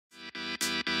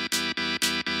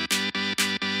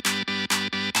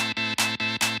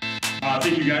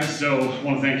Thank you guys. So I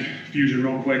want to thank Fusion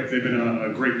real quick. They've been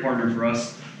a great partner for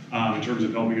us in terms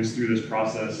of helping us through this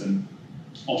process. And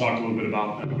I'll talk a little bit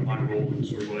about my role and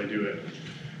sort of what I do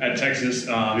at Texas.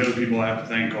 The other people I have to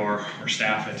thank are our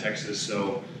staff at Texas.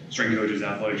 So strength coaches,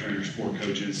 athletic trainers, sport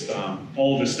coaches.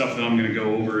 All of this stuff that I'm going to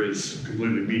go over is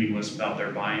completely meaningless without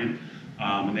their buy-in.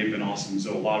 And they've been awesome.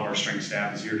 So a lot of our strength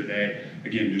staff is here today.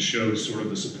 Again, just shows sort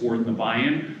of the support and the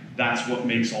buy-in. That's what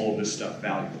makes all of this stuff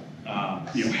valuable.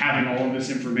 Having all of this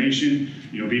information,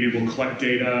 being able to collect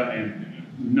data, and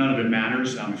none of it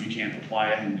matters if you can't apply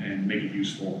it and make it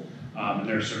useful. And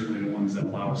they're certainly the ones that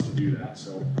allow us to do that.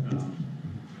 So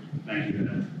thank you to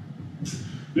them.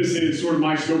 This is sort of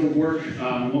my scope of work,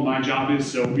 what my job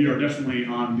is. So we are definitely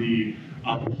on the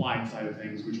applied side of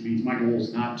things, which means my goal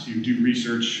is not to do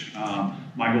research.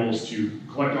 My goal is to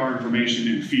collect our information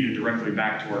and feed it directly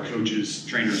back to our coaches,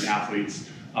 trainers, athletes,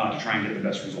 to try and get the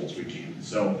best results we can.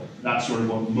 So that's sort of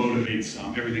what motivates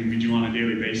everything we do on a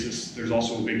daily basis. There's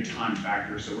also a big time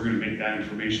factor, so we're going to make that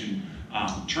information,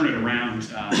 turn it around.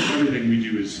 Everything we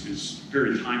do is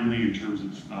very timely in terms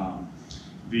of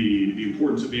the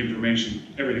importance of the information.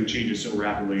 Everything changes so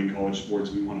rapidly in college sports.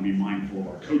 We want to be mindful of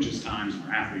our coaches' times and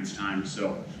our athletes' times.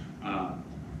 So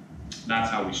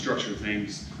that's how we structure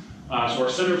things. So our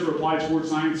Center for Applied Sports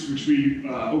Science, which we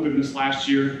opened this last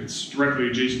year, it's directly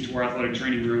adjacent to our athletic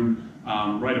training room,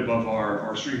 right above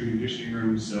our strength and conditioning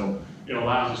room. So it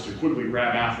allows us to quickly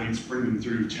grab athletes, bring them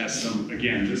through, test them.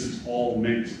 Again, this is all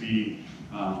meant to be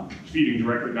feeding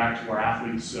directly back to our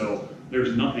athletes. So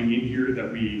there's nothing in here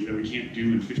that we can't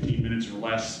do in 15 minutes or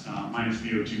less. Minus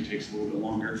VO2 takes a little bit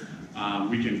longer.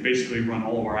 We can basically run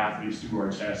all of our athletes through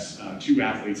our tests, 2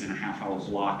 athletes in a half-hour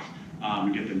block,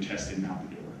 and get them tested and out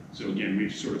the door. So again,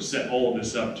 we've sort of set all of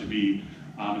this up to be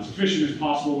as efficient as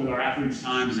possible with our athletes'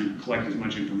 times and collect as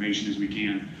much information as we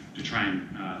can to try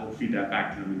and help feed that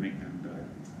back to them and make them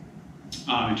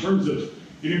better. In terms of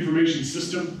an information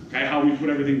system, okay, how we put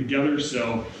everything together,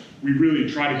 so we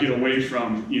really try to get away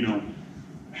from,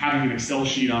 having an Excel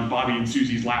sheet on Bobby and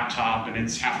Susie's laptop and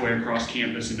it's halfway across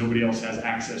campus and nobody else has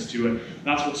access to it.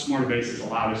 That's what Smartabase has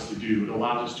allowed us to do. It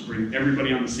allows us to bring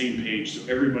everybody on the same page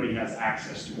so everybody has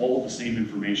access to all of the same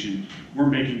information. We're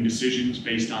making decisions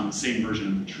based on the same version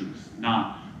of the truth,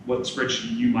 not what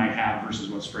spreadsheet you might have versus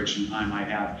what spreadsheet I might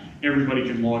have. Everybody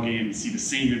can log in and see the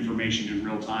same information in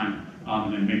real time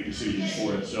and then make decisions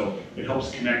for it. So it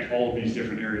helps connect all of these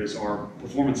different areas. Our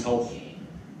performance, health,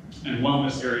 and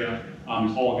wellness area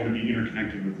is all going to be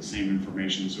interconnected with the same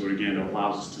information. So again, it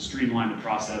allows us to streamline the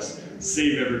process,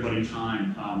 save everybody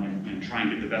time, and try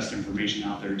and get the best information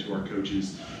out there to our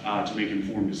coaches to make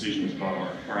informed decisions about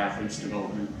our athletes'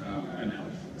 development and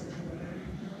health.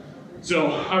 So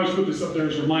I always put this up there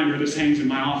as a reminder. This hangs in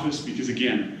my office because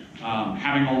again,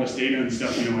 having all this data and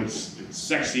stuff, it's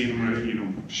sexy and I'm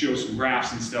going to show some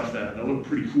graphs and stuff that look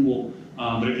pretty cool.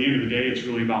 But at the end of the day, it's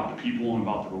really about the people and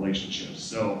about the relationships.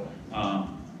 So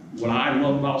what I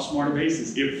love about Smartabase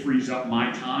is it frees up my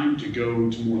time to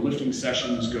go to more lifting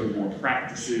sessions, go to more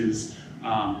practices,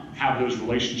 have those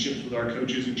relationships with our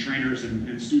coaches and trainers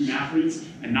and student athletes,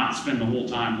 and not spend the whole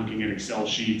time looking at Excel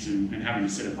sheets and having to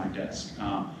sit at my desk.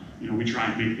 We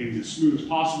try and make things as smooth as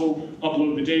possible,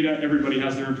 upload the data, everybody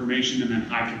has their information, and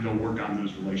then I can go work on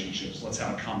those relationships. Let's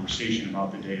have a conversation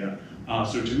about the data.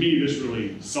 So to me, this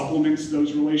really supplements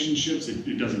those relationships.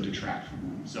 It doesn't detract from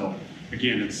them. So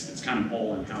again, it's kind of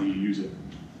all in how you use it.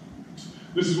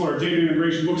 This is what our data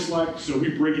integration looks like. So we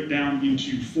break it down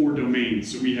into 4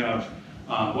 domains. So we have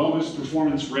wellness,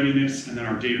 performance, readiness, and then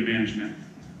our data management.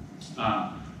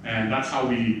 And that's how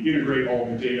we integrate all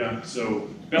the data. So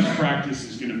best practice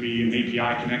is going to be an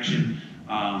API connection.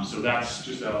 So that's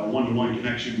just a one-to-one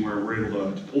connection where we're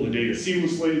able to pull the data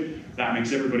seamlessly. That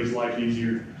makes everybody's life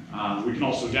easier. We can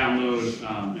also download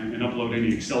and upload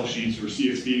any Excel sheets or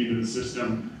CSV into the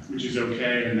system, which is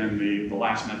okay. And then the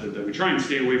last method that we try and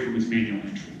stay away from is manual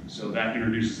entry. So that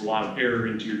introduces a lot of error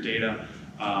into your data.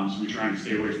 So we try and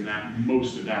stay away from that.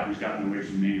 Most of that we've gotten away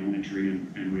from manual entry,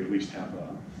 and we at least have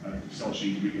an Excel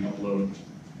sheet we can upload.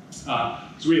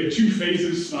 So we have 2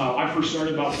 phases. I first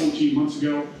started about 14 months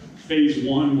ago. Phase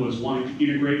 1 was wanting to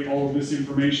integrate all of this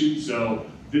information. So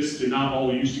this did not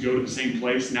all used to go to the same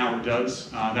place. Now it does.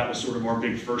 That was sort of our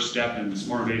big first step, and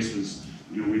Smartabase was,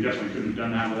 we definitely couldn't have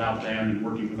done that without them and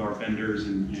working with our vendors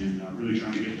and really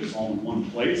trying to get this all in one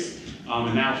place.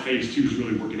 And now phase 2 is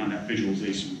really working on that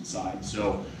visualization side.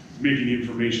 So making the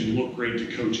information look great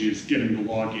to coaches, get them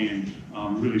to log in,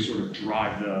 really sort of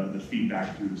drive the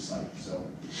feedback through the site. So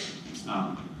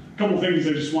a couple things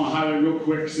I just want to highlight real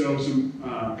quick. So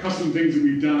some custom things that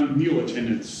we've done, meal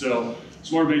attendance. So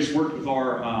Smartabase worked with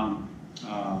our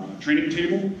training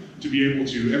table to be able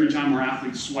to, every time our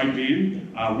athletes swipe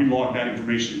in, we log that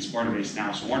information in Smartabase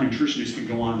now. So our nutritionists can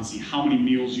go on and see how many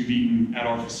meals you've eaten at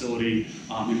our facility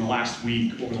in the last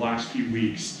week, over the last few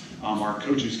weeks. Our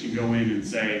coaches can go in and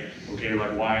say, okay,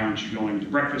 like, why aren't you going to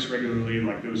breakfast regularly,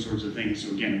 like those sorts of things.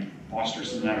 So again, foster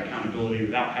some of that accountability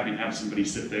without having to have somebody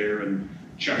sit there and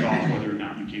check off whether or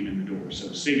not you came in the door.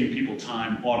 So saving people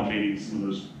time, automating some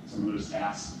of those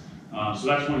tasks. So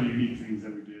that's one of the unique things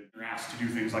that we did. They're asked to do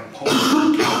things like pull,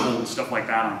 catapult, and stuff like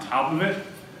that on top of it.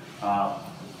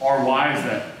 Our why is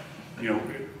that,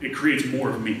 it creates more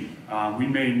of me. We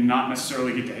may not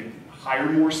necessarily get to hire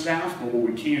more staff, but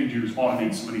what we can do is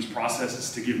automate some of these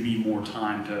processes to give me more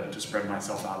time to spread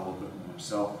myself out a little bit more.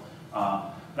 So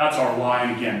that's our why,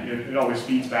 and again, it always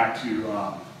feeds back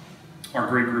to our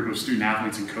great group of student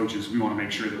athletes and coaches. We want to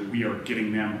make sure that we are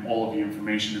getting them all of the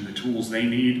information and the tools they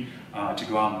need to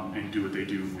go out and do what they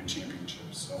do and win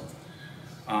championships. So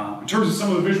in terms of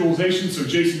some of the visualizations, so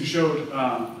Jason showed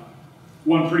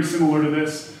one pretty similar to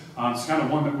this. It's kind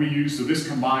of one that we use. So this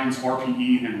combines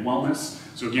RPE and wellness.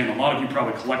 So again, a lot of you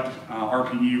probably collect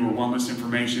RPE or wellness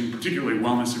information. Particularly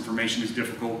wellness information is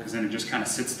difficult because then it just kind of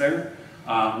sits there.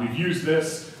 We've used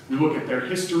this. We look at their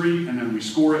history and then we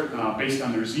score it based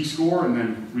on their Z-score, and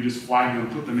then we just flag them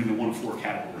and put them into one of 4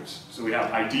 categories. So we have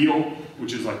ideal,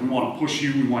 which is like we want to push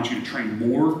you, we want you to train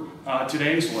more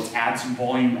today, so let's add some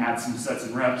volume, add some sets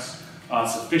and reps.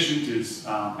 Sufficient is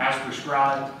as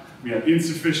prescribed. We have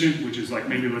insufficient, which is like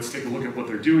maybe let's take a look at what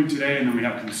they're doing today, and then we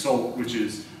have consult, which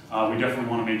is we definitely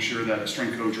want to make sure that a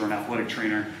strength coach or an athletic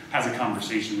trainer has a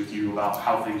conversation with you about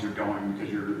how things are going because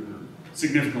you're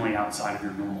significantly outside of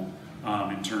your normal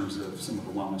in terms of some of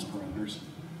the wellness parameters.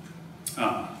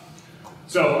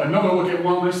 So another look at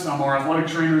wellness, our athletic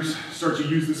trainers start to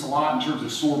use this a lot in terms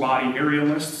of sore body area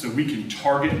lists, so we can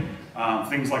target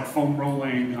things like foam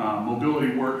rolling,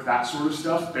 mobility work, that sort of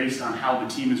stuff based on how the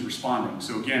team is responding.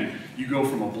 So again, you go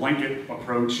from a blanket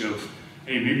approach of,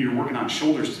 hey, maybe you're working on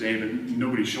shoulders today, but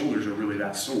nobody's shoulders are really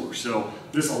that sore. So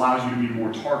this allows you to be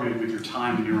more targeted with your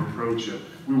time and your approach of,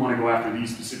 we want to go after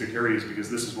these specific areas because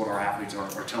this is what our athletes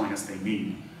are telling us they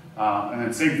need. And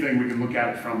then same thing, we can look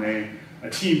at it from a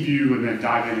team view and then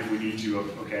dive in if we need to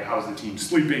of, okay, how's the team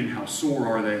sleeping, how sore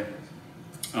are they,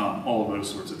 all of those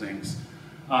sorts of things.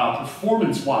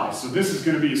 Performance-wise, so this is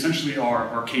going to be essentially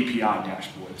our Kpi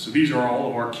dashboard. So these are all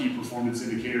of our key performance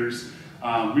indicators.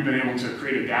 We've been able to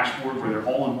create a dashboard where they're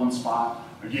all in one spot.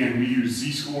 Again, we use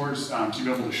Z-scores to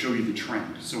be able to show you the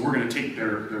trend. So we're going to take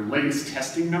their latest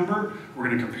testing number, we're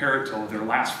going to compare it to their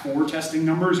last 4 testing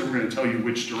numbers, and we're going to tell you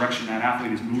which direction that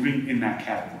athlete is moving in that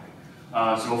category.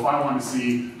 So if I want to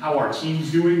see how our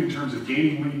team's doing in terms of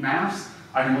gaining lean mass,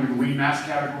 I can look at the lean mass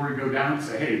category, go down and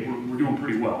say, hey, we're doing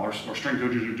pretty well. Our strength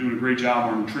coaches are doing a great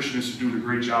job, our nutritionists are doing a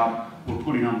great job, we're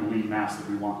putting on the lean mass that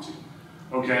we want to.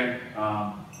 Okay,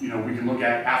 we can look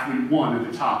at athlete 1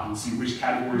 at the top and see which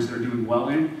categories they're doing well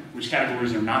in, which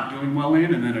categories they're not doing well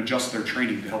in, and then adjust their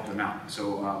training to help them out.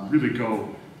 So really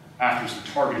go after some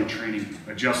targeted training,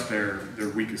 adjust their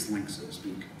weakest link, so to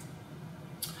speak.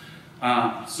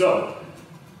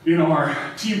 In our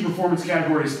team performance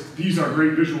categories, these are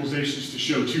great visualizations to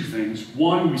show 2 things.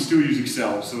 One, we still use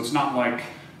Excel, so it's not like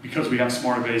because we have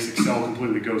Smartabase, Excel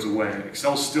completely goes away.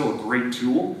 Excel's still a great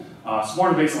tool.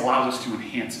 Smartabase allows us to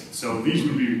enhance it. So these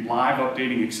would be live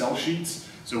updating Excel sheets.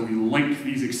 So we link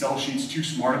these Excel sheets to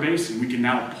Smartabase, and we can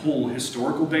now pull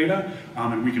historical data,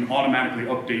 and we can automatically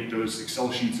update those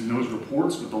Excel sheets and those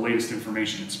reports with the latest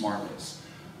information in Smartabase.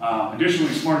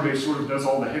 Additionally, Smartabase sort of does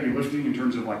all the heavy lifting in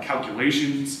terms of like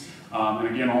calculations, and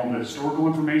again, all the historical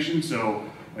information. So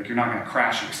like you're not going to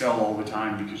crash Excel all the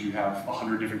time because you have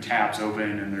 100 different tabs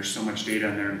open and there's so much data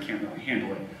in there and you can't really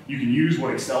handle it. You can use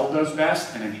what Excel does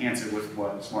best and enhance it with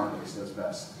what Smartabase does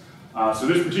best. So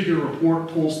this particular report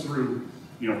pulls through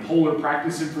polar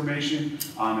practice information.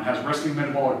 It has resting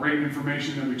metabolic rate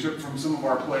information that we took from some of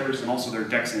our players and also their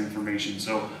DEXA information.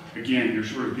 So again, you're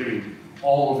sort of getting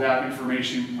all of that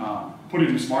information put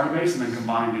into Smartabase and then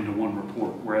combined into one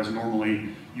report, whereas normally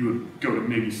you would go to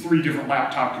maybe 3 different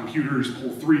laptop computers, pull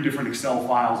 3 different Excel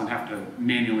files, and have to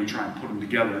manually try and put them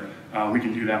together. We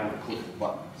can do that with a click of a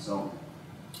button, so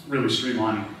really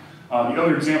streamlining. The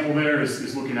other example there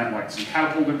is looking at like some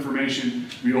catapult information.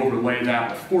 We overlay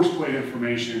that with force plate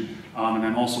information, and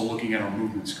then also looking at our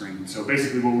movement screen. So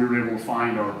basically what we were able to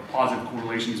find are positive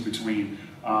correlations between,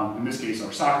 in this case,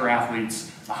 our soccer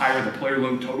athletes. The higher the player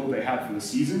load total they had for the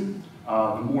season,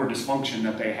 the more dysfunction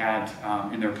that they had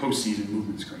in their postseason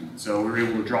movement screen. So we were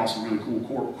able to draw some really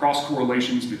cool cross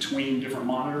correlations between different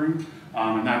monitoring,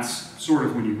 and that's sort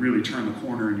of when you really turn the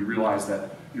corner and you realize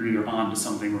that you're either on to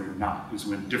something or you're not, is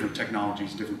when different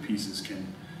technologies, different pieces can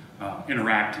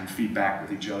interact and feedback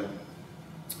with each other.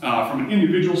 From an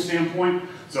individual standpoint,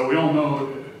 so we all know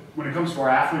when it comes to our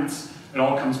athletes, it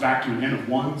all comes back to an N of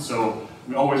 1. So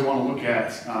we always want to look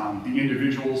at the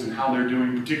individuals and how they're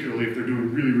doing, particularly if they're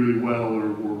doing really, really well or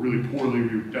really poorly.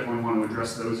 We definitely want to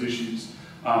address those issues.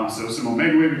 So some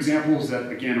OmegaWave examples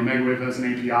that, again, OmegaWave has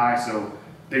an API, so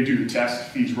they do the test,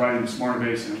 feeds right into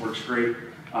Smartabase, and it works great.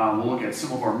 We'll look at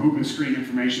some of our movement screen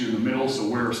information in the middle, so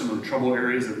where are some of the trouble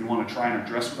areas that we want to try and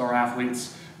address with our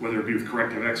athletes, whether it be with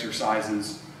corrective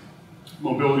exercises,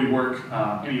 mobility work,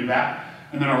 any of that.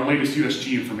 And then our latest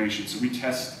USG information. So we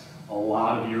test a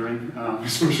lot of urine,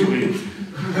 especially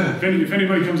if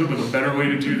anybody comes up with a better way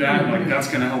to do that, like that's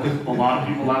going to help a lot of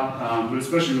people out, but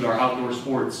especially with our outdoor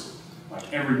sports.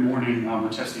 Like every morning we're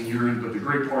testing urine, but the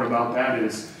great part about that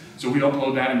is, so we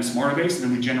upload that into Smartabase and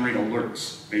then we generate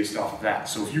alerts based off of that.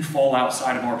 So if you fall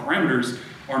outside of our parameters,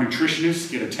 our nutritionists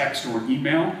get a text or an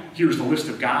email. Here's the list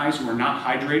of guys who are not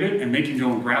hydrated, and they can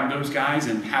go and grab those guys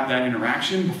and have that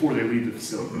interaction before they leave the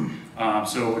facility.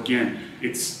 So again,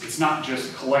 it's not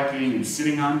just collecting and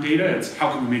sitting on data, it's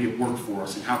how can we make it work for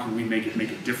us and how can we make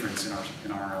a difference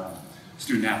in our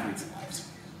student athletes'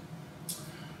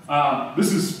 lives.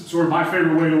 This is sort of my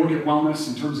favorite way to look at wellness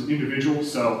in terms of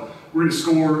individuals. So we're going to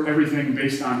score everything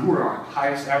based on who are our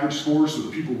highest average scores, so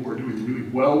the people who are doing really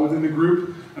well within the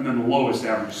group, and then the lowest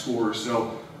average scores.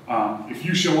 So if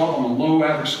you show up on the low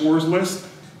average scores list,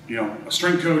 you know, a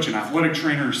strength coach, an athletic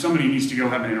trainer, somebody needs to go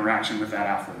have an interaction with that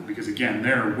athlete because again,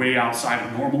 they're way outside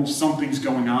of normal, something's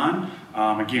going on.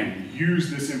 Again, use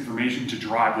this information to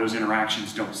drive those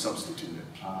interactions, don't substitute it.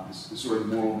 This is sort of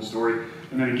the moral of the story.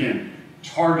 And then again,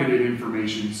 targeted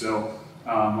information. So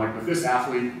like with this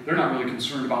athlete, they're not really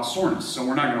concerned about soreness, so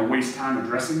we're not going to waste time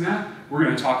addressing that. We're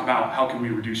going to talk about how can we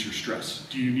reduce your stress.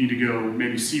 Do you need to go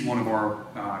maybe see one of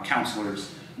our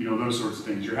counselors, you know, those sorts of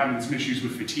things. You're having some issues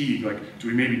with fatigue, like do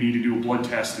we maybe need to do a blood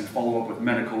test and follow up with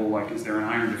medical, like is there an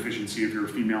iron deficiency if you're a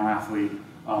female athlete?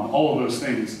 All of those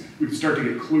things, we can start to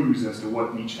get clues as to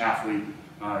what each athlete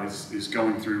is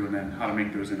going through and then how to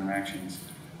make those interactions.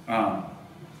 And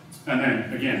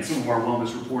then again, some of our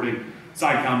wellness reporting.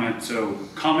 Side comment, so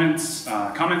comment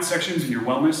sections in your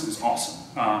wellness is awesome.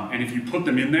 And if you put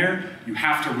them in there, you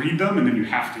have to read them and then you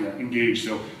have to engage.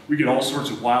 So we get all sorts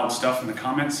of wild stuff in the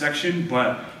comment section,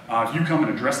 but if you come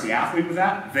and address the athlete with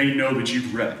that, they know that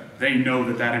you've read it. They know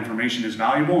that that information is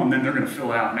valuable, and then they're going to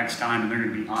fill it out next time and they're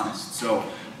going to be honest. So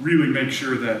really make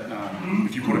sure that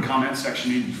if you put a comment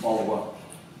section in, you follow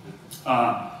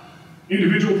up.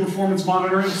 Individual performance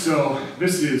monitoring, so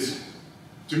this is,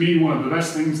 to me, one of the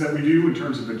best things that we do in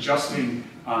terms of adjusting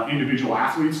individual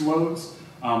athletes' loads.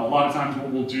 A lot of times what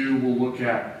we'll do, we'll look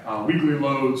at weekly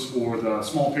loads or the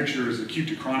small picture is acute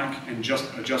to chronic and just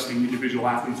adjusting individual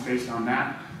athletes based on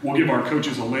that. We'll give our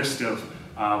coaches a list of,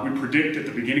 we predict at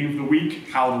the beginning of the week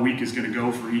how the week is going to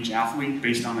go for each athlete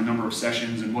based on the number of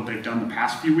sessions and what they've done the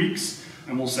past few weeks.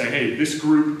 And we'll say, hey, this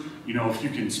group, you know, if you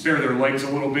can spare their legs a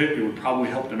little bit, it would probably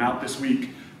help them out this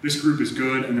week. This group is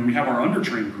good, and then we have our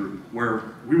undertrained group where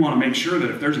we want to make sure that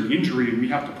if there's an injury and we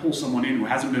have to pull someone in who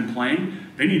hasn't been playing,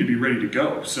 they need to be ready to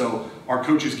go. So our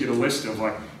coaches get a list of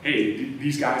like, hey,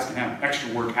 these guys can have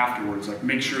extra work afterwards, like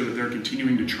make sure that they're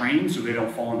continuing to train so they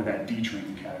don't fall into that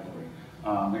detraining category.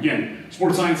 Again,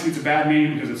 sports science gets a bad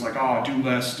name because it's like, oh, do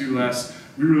less, do less.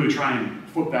 We really try and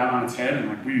flip that on its head, and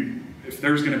like if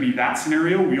there's going to be that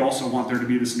scenario, we also want there to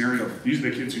be the scenario of these are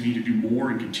the kids who need to do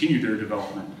more and continue their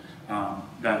development.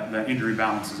 That injury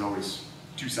balance is always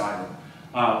two-sided.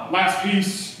 Last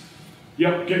piece,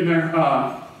 yep, getting there.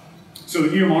 So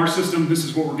the EMR system, this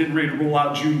is what we're getting ready to roll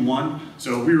out June 1.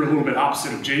 So we were a little bit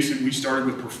opposite of Jason. We started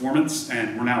with performance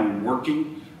and we're now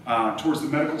working towards the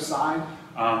medical side.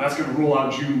 That's going to roll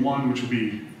out June 1, which will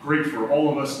be great for all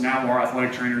of us. Now our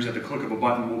athletic trainers at the click of a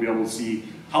button will be able to see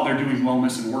how they're doing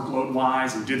wellness and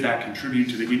workload-wise and did that contribute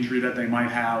to the injury that they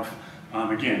might have.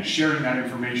 Again, sharing that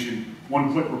information,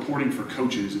 one-click reporting for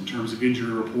coaches in terms of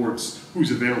injury reports,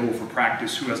 who's available for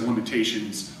practice, who has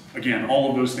limitations. Again, all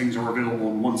of those things are available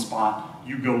in one spot.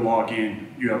 You go log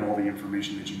in, you have all the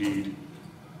information that you need.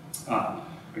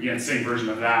 Again, same version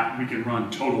of that. We can run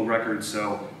total records.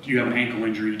 So do you have an ankle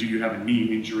injury? Do you have a knee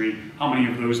injury? How many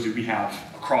of those do we have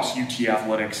across UT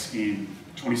athletics in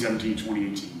 2017,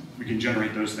 2018? We can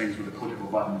generate those things with a click of a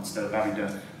button instead of having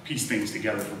to piece things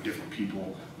together from different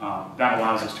people. That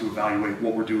allows us to evaluate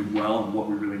what we're doing well and what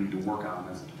we really need to work on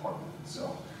as a department.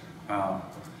 So,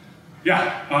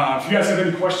 yeah, if you guys have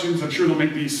any questions, I'm sure they'll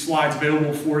make these slides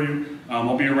available for you.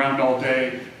 I'll be around all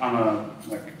day.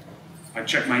 I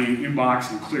check my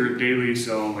inbox and clear it daily,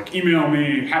 so like email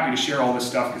me. Happy to share all this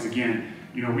stuff because again,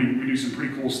 you know, we do some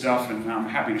pretty cool stuff, and I'm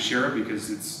happy to share it because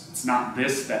it's not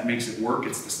this that makes it work,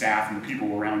 it's the staff and the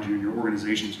people around you and your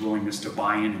organization's willingness to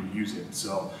buy in and use it.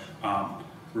 So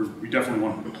we definitely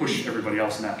want to push everybody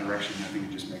else in that direction. I think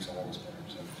it just makes all of us better.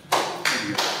 So thank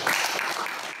you.